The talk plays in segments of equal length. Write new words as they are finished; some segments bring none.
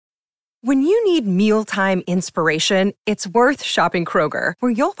When you need mealtime inspiration, it's worth shopping Kroger,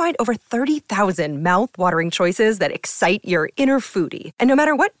 where you'll find over 30,000 mouth-watering choices that excite your inner foodie. And no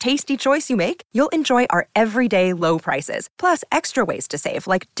matter what tasty choice you make, you'll enjoy our everyday low prices, plus extra ways to save,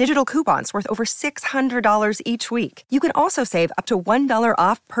 like digital coupons worth over $600 each week. You can also save up to $1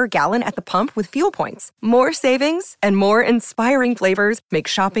 off per gallon at the pump with fuel points. More savings and more inspiring flavors make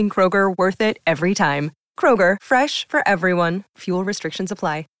shopping Kroger worth it every time. Kroger, fresh for everyone. Fuel restrictions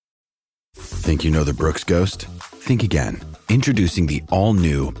apply. Think you know the Brooks Ghost? Think again. Introducing the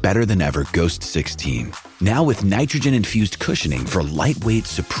all-new, better-than-ever Ghost 16. Now with nitrogen-infused cushioning for lightweight,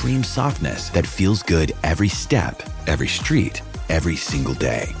 supreme softness that feels good every step, every street, every single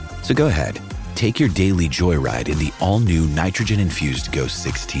day. So go ahead, take your daily joyride in the all-new nitrogen-infused Ghost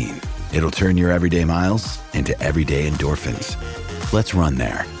 16. It'll turn your everyday miles into everyday endorphins. Let's run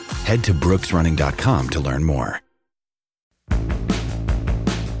there. Head to brooksrunning.com to learn more.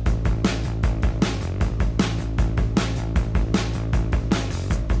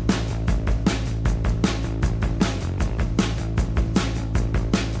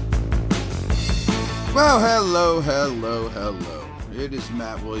 Well, hello. It is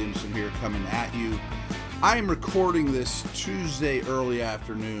Matt Williamson here coming at you. I am recording this Tuesday early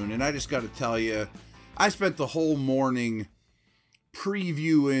afternoon, and I just got to tell you, I spent the whole morning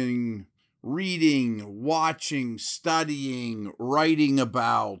previewing, reading, watching, studying, writing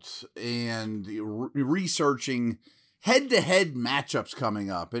about, and researching head-to-head matchups coming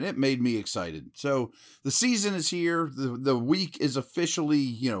up, and it made me excited. So the season is here. The week is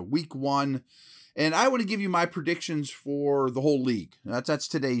officially, week one. And I want to give you my predictions for the whole league. That's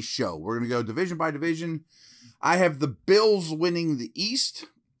today's show. We're going to go division by division. I have the Bills winning the East.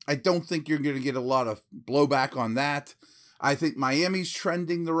 I don't think you're going to get a lot of blowback on that. I think Miami's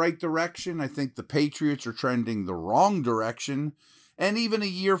trending the right direction. I think the Patriots are trending the wrong direction. And even a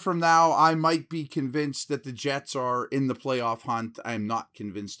year from now, I might be convinced that the Jets are in the playoff hunt. I'm not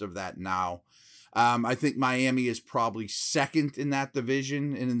convinced of that now. I think Miami is probably second in that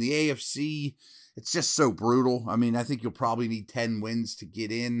division. And in the AFC, it's just so brutal. I mean, I think you'll probably need 10 wins to get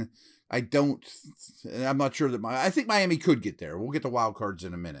in. I'm not sure that I think Miami could get there. We'll get the wild cards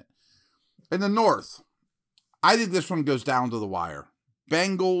in a minute. In the North, I think this one goes down to the wire.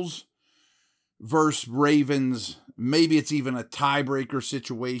 Bengals versus Ravens. Maybe it's even a tiebreaker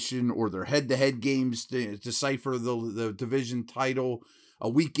situation, or their head-to-head games to decipher the division title. A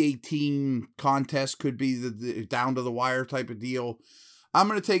Week 18 contest could be the down to the wire type of deal. I'm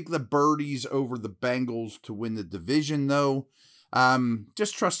going to take the Birdies over the Bengals to win the division, though.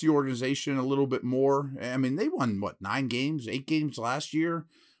 Just trust the organization a little bit more. I mean, they won, 8 games last year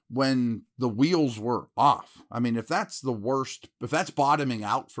when the wheels were off. I mean, if that's the worst, if that's bottoming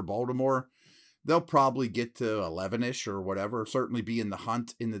out for Baltimore, they'll probably get to 11-ish or whatever, certainly be in the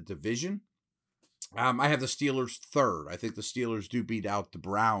hunt in the division. I have the Steelers third. I think the Steelers do beat out the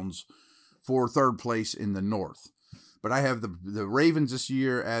Browns for third place in the North. But I have the Ravens this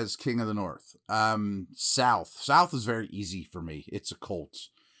year as king of the North. South is very easy for me. It's the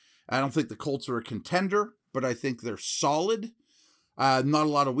Colts. I don't think the Colts are a contender, but I think they're solid. Not a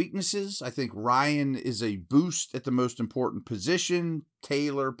lot of weaknesses. I think Ryan is a boost at the most important position.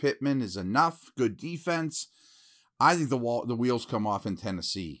 Taylor, Pittman is enough. Good defense. I think the wheels come off in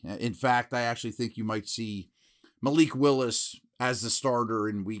Tennessee. In fact, I actually think you might see Malik Willis as the starter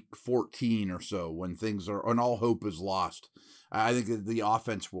in week 14 or so when all hope is lost. I think that the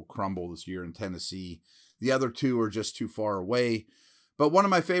offense will crumble this year in Tennessee. The other two are just too far away. But one of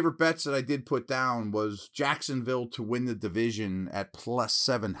my favorite bets that I did put down was Jacksonville to win the division at plus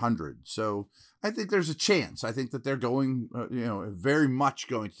 700. So I think there's a chance. I think that they're going, very much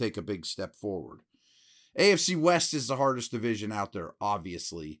going to take a big step forward. AFC West is the hardest division out there,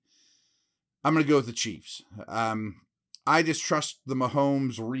 obviously. I'm going to go with the Chiefs. I just trust the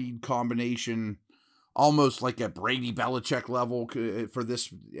Mahomes-Reed combination almost like a Brady Belichick level for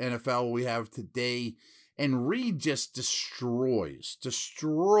this NFL we have today. And Reed just destroys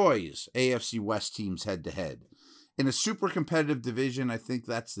AFC West teams head-to-head. In a super competitive division, I think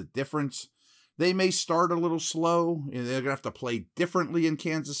that's the difference. They may start a little slow. They're going to have to play differently in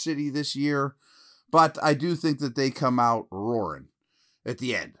Kansas City this year. But I do think that they come out roaring at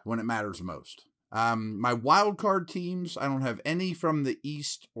the end when it matters most. My wild card teams, I don't have any from the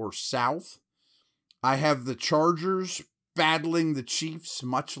East or South. I have the Chargers battling the Chiefs,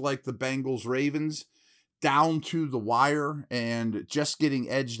 much like the Bengals-Ravens, down to the wire and just getting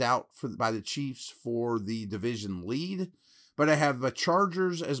edged out by the Chiefs for the division lead. But I have the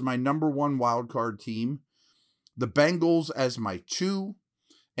Chargers as my number one wild card team, the Bengals as my 2,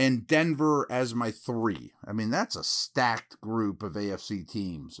 and Denver as my 3. I mean, that's a stacked group of AFC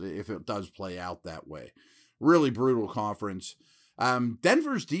teams if it does play out that way. Really brutal conference.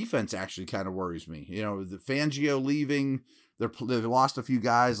 Denver's defense actually kind of worries me. You know, the Fangio leaving, they've lost a few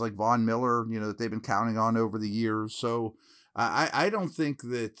guys like Von Miller, you know, that they've been counting on over the years. So I don't think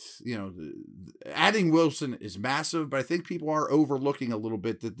that, you know, adding Wilson is massive, but I think people are overlooking a little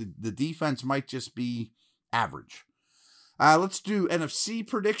bit that the defense might just be average. Let's do NFC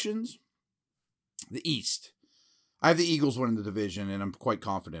predictions. The East. I have the Eagles winning the division, and I'm quite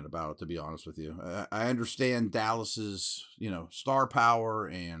confident about it, to be honest with you. I understand Dallas's, you know, star power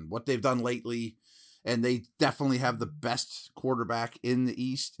and what they've done lately, and they definitely have the best quarterback in the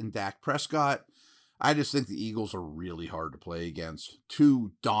East in Dak Prescott. I just think the Eagles are really hard to play against.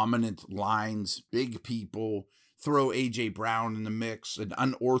 2 dominant lines, big people, throw A.J. Brown in the mix, an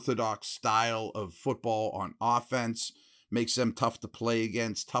unorthodox style of football on offense, makes them tough to play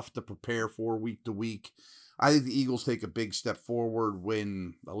against, tough to prepare for week to week. I think the Eagles take a big step forward,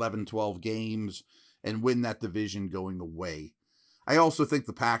 win 11, 12 games, and win that division going away. I also think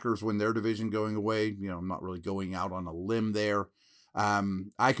the Packers win their division going away. You know, I'm not really going out on a limb there.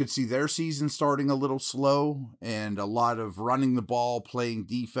 I could see their season starting a little slow and a lot of running the ball, playing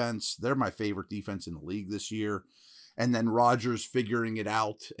defense. They're my favorite defense in the league this year. And then Rodgers figuring it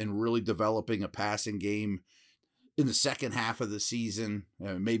out and really developing a passing game in the second half of the season.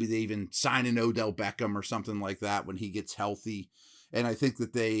 Maybe they even sign an Odell Beckham or something like that when he gets healthy. And I think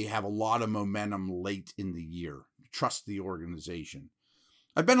that they have a lot of momentum late in the year. Trust the organization.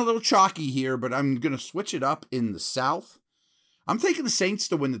 I've been a little chalky here, but I'm going to switch it up in the South. I'm taking the Saints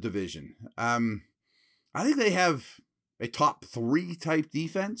to win the division. I think they have a top 3 type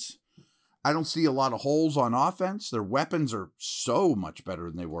defense. I don't see a lot of holes on offense. Their weapons are so much better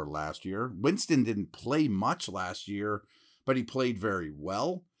than they were last year. Winston didn't play much last year, but he played very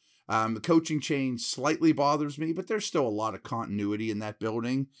well. The coaching change slightly bothers me, but there's still a lot of continuity in that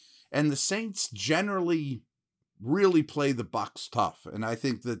building. And the Saints generally really play the Bucs tough. And I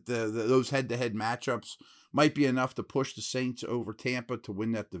think that those head-to-head matchups might be enough to push the Saints over Tampa to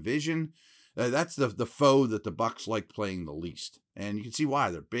win that division. That's the foe that the Bucs like playing the least. And you can see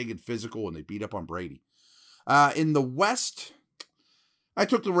why. They're big and physical, and they beat up on Brady. In the West, I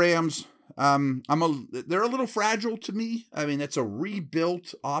took the Rams. They're a little fragile to me. I mean, it's a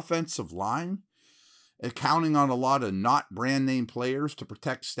rebuilt offensive line, counting on a lot of not brand name players to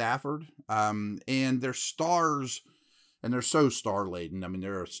protect Stafford. And their stars, and they're so star laden. I mean,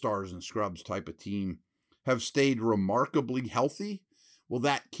 they're a stars and scrubs type of team, have stayed remarkably healthy. Will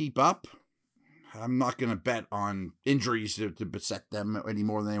that keep up? I'm not going to bet on injuries to beset them any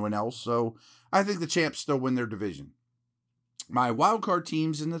more than anyone else. So I think the champs still win their division. My wildcard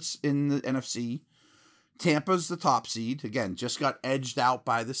teams in the NFC, Tampa's the top seed. Again, just got edged out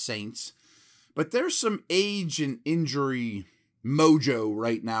by the Saints. But there's some age and injury mojo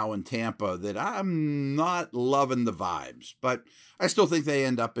right now in Tampa that I'm not loving the vibes. But I still think they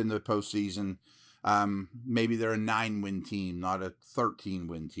end up in the postseason. Maybe they're a 9-win team, not a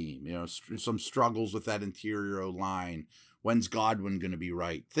 13-win team. You know, some struggles with that interior line. When's Godwin going to be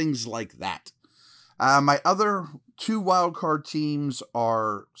right? Things like that. My other 2 wildcard teams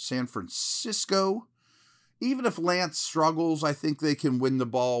are San Francisco. Even if Lance struggles, I think they can win the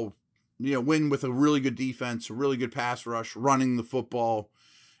ball, you know, win with a really good defense, a really good pass rush, running the football.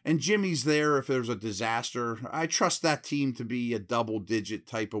 And Jimmy's there if there's a disaster. I trust that team to be a double-digit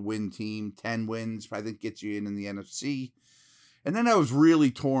type of win team. 10 wins, I think, gets you in the NFC. And then I was really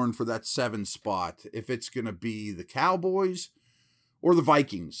torn for that 7 spot, if it's going to be the Cowboys or the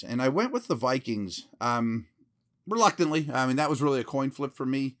Vikings. And I went with the Vikings reluctantly. I mean, that was really a coin flip for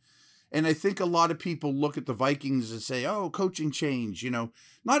me. And I think a lot of people look at the Vikings and say, oh, coaching change. You know,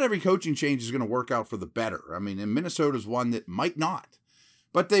 not every coaching change is going to work out for the better. I mean, and Minnesota's one that might not.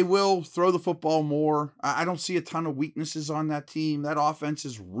 But they will throw the football more. I don't see a ton of weaknesses on that team. That offense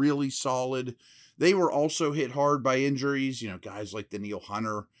is really solid. They were also hit hard by injuries. You know, guys like Danielle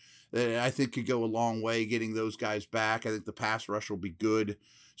Hunter, that I think could go a long way getting those guys back. I think the pass rush will be good.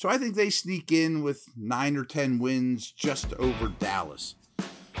 So I think they sneak in with 9 or 10 wins just over Dallas.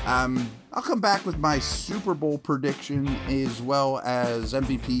 I'll come back with my Super Bowl prediction as well as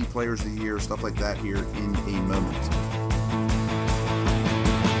MVP, Players of the Year, stuff like that here in a moment.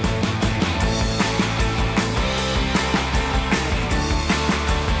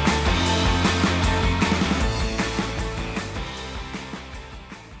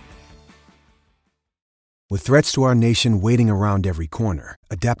 With threats to our nation waiting around every corner,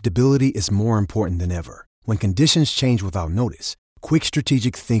 adaptability is more important than ever. When conditions change without notice, quick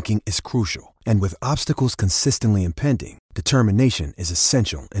strategic thinking is crucial. And with obstacles consistently impending, Determination is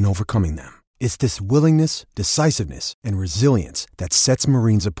essential in overcoming them. It's this willingness, decisiveness, and resilience that sets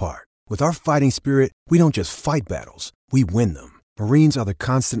Marines apart. With our fighting spirit, we don't just fight battles, we win them. Marines are the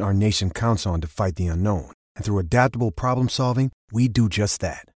constant our nation counts on to fight the unknown. And through adaptable problem solving, we do just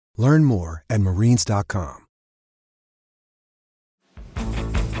that. Learn more at marines.com.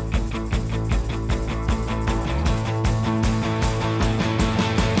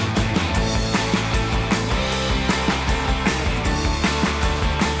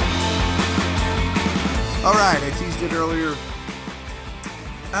 All right, I teased it earlier.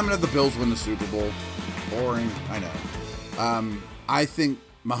 I'm going to have the Bills win the Super Bowl. Boring, I know. I think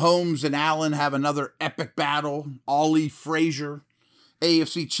Mahomes and Allen have another epic battle. Ollie Frazier,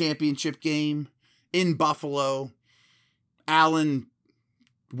 AFC Championship game in Buffalo. Allen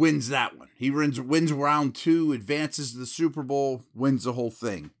wins that one. He wins round 2, advances to the Super Bowl, wins the whole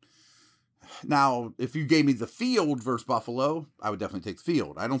thing. Now, if you gave me the field versus Buffalo, I would definitely take the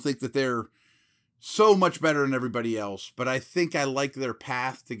field. I don't think that they're so much better than everybody else, but I think I like their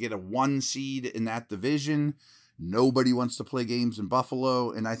path to get a 1 seed in that division. Nobody wants to play games in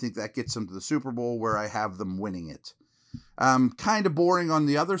Buffalo, and I think that gets them to the Super Bowl where I have them winning it. Kind of boring on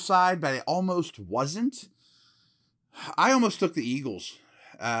the other side, but I almost wasn't. I almost took the Eagles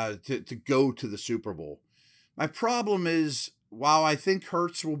to go to the Super Bowl. My problem is, while I think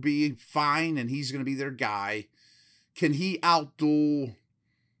Hurts will be fine and he's going to be their guy, can he outduel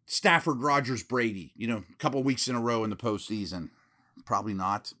Stafford, Rodgers, Brady, a couple of weeks in a row in the postseason? Probably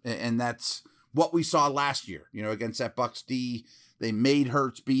not. And that's what we saw last year, against that Bucs D. They made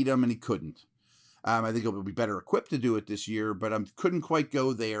Hurts beat him and he couldn't. I think he'll be better equipped to do it this year, but I couldn't quite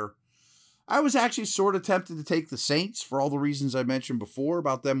go there. I was actually sort of tempted to take the Saints for all the reasons I mentioned before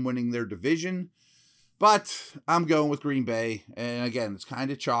about them winning their division, but I'm going with Green Bay. And again, it's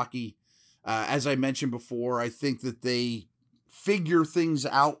kind of chalky. As I mentioned before, I think that they figure things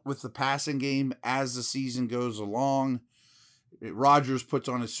out with the passing game as the season goes along. Rodgers puts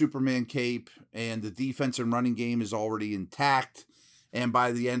on his Superman cape, and the defense and running game is already intact. And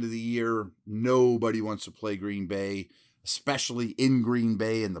by the end of the year, nobody wants to play Green Bay, especially in Green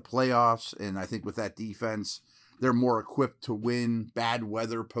Bay in the playoffs. And I think with that defense, they're more equipped to win bad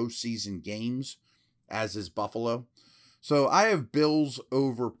weather postseason games, as is Buffalo. So I have Bills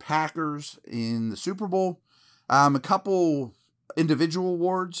over Packers in the Super Bowl. A couple individual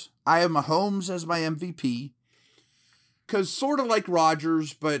awards. I have Mahomes as my MVP, because sort of like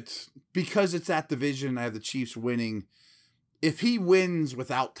Rodgers, but because it's that division, I have the Chiefs winning. If he wins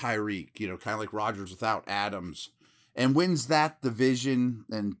without Tyreek, kind of like Rodgers without Adams, and wins that division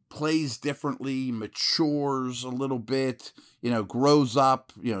and plays differently, matures a little bit, grows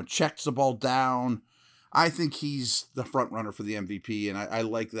up, checks the ball down, I think he's the front runner for the MVP, and I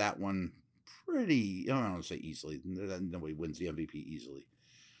like that one pretty, I don't want to say easily. Nobody wins the MVP easily.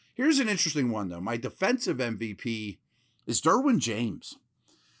 Here's an interesting one, though. My defensive MVP is Derwin James.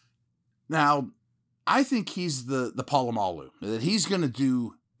 Now, I think he's the Palomalu, that he's going to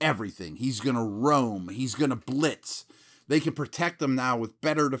do everything. He's going to roam. He's going to blitz. They can protect him now with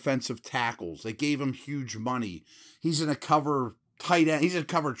better defensive tackles. They gave him huge money. He's going to cover tight end. He's going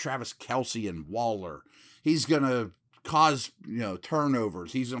to cover Travis Kelce and Waller. He's going to cause,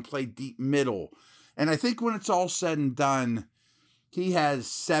 turnovers. He's going to play deep middle. And I think when it's all said and done, he has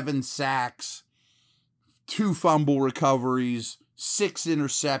 7 sacks, 2 fumble recoveries, 6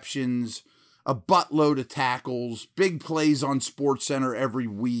 interceptions, a buttload of tackles, big plays on SportsCenter every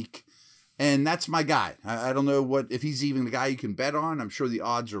week. And that's my guy. I don't know if he's even the guy you can bet on. I'm sure the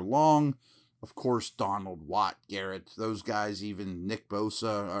odds are long. Of course, Donald, Watt, Garrett, those guys, even Nick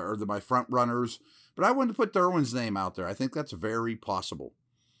Bosa are my front runners. But I wanted to put Derwin's name out there. I think that's very possible.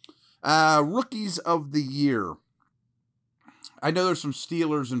 Rookies of the year. I know there's some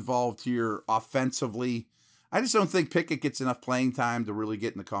Steelers involved here offensively. I just don't think Pickett gets enough playing time to really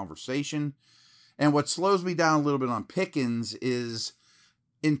get in the conversation. And what slows me down a little bit on Pickens is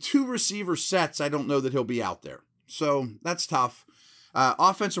in 2 receiver sets, I don't know that he'll be out there. So that's tough.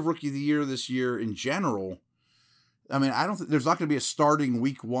 Offensive Rookie of the Year this year in general, I mean, I don't think there's not going to be a starting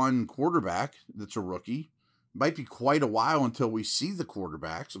week 1 quarterback that's a rookie. Might be quite a while until we see the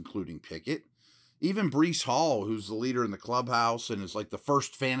quarterbacks, including Pickett. Even Breece Hall, who's the leader in the clubhouse and is like the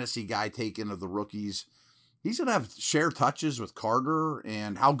first fantasy guy taken of the rookies, he's going to have share touches with Carter.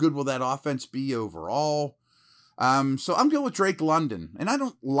 And how good will that offense be overall? So I'm going with Drake London. And I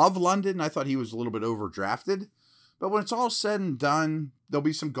don't love London. I thought he was a little bit overdrafted. But when it's all said and done, there'll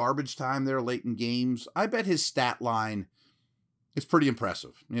be some garbage time there late in games. I bet his stat line is pretty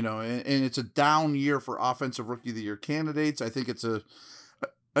impressive, and it's a down year for Offensive Rookie of the Year candidates. I think it's a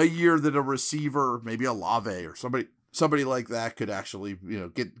year that a receiver, maybe a Olave or somebody somebody like that could actually,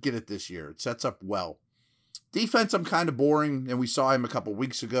 get it this year. It sets up well. Defense, I'm kind of boring, and we saw him a couple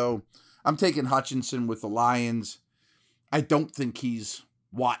weeks ago. I'm taking Hutchinson with the Lions. I don't think he's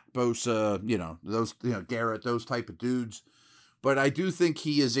Watt, Bosa, those, Garrett, those type of dudes. But I do think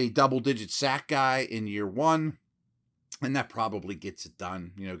he is a double-digit sack guy in year one, and that probably gets it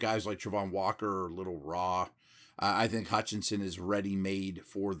done. Guys like Travon Walker are a little raw. I think Hutchinson is ready-made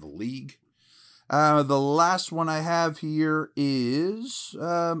for the league. The last one I have here is,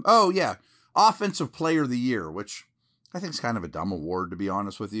 Offensive Player of the Year, which I think is kind of a dumb award, to be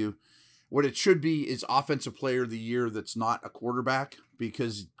honest with you. What it should be is Offensive Player of the Year that's not a quarterback,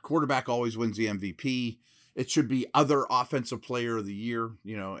 because quarterback always wins the MVP. It should be other Offensive Player of the Year,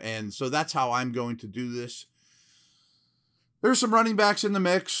 and so that's how I'm going to do this. There's some running backs in the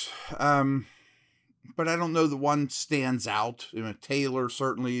mix, but I don't know the one stands out. Taylor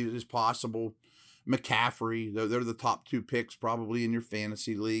certainly is possible. McCaffrey, they're the top two picks probably in your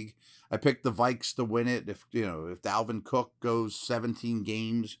fantasy league. I picked the Vikes to win it. If Dalvin Cook goes 17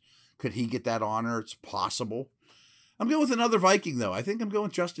 games, could he get that honor? It's possible. I'm going with another Viking, though. I think I'm going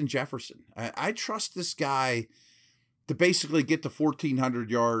with Justin Jefferson. I trust this guy to basically get to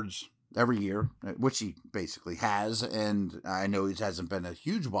 1,400 yards every year, which he basically has. And I know he hasn't been a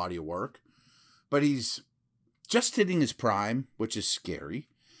huge body of work, but he's just hitting his prime, which is scary.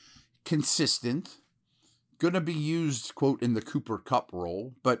 Consistent. Going to be used, quote, in the Cooper Kupp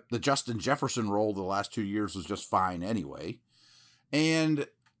role, but the Justin Jefferson role the last 2 years was just fine anyway. And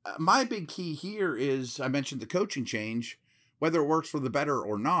my big key here is, I mentioned the coaching change, whether it works for the better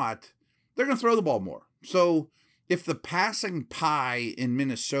or not, they're going to throw the ball more. So if the passing pie in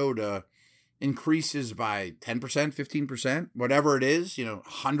Minnesota increases by 10%, 15%, whatever it is,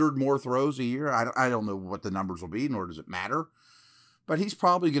 100 more throws a year, I don't know what the numbers will be, nor does it matter. But he's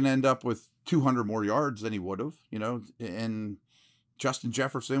probably going to end up with 200 more yards than he would have, and Justin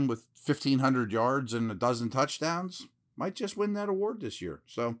Jefferson with 1,500 yards and a dozen touchdowns might just win that award this year.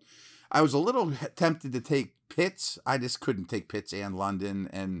 So I was a little tempted to take Pitts. I just couldn't take Pitts and London,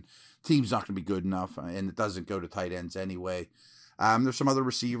 and team's not going to be good enough, and it doesn't go to tight ends anyway. There's some other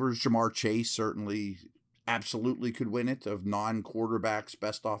receivers. Jamar Chase certainly absolutely could win it of non-quarterbacks,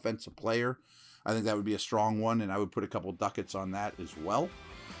 best offensive player. I think that would be a strong one, and I would put a couple ducats on that as well.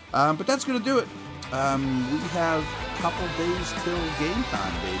 But that's going to do it. We have a couple days till game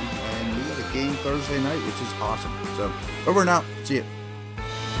time, baby. And we got a game Thursday night, which is awesome. So, over and out. See you.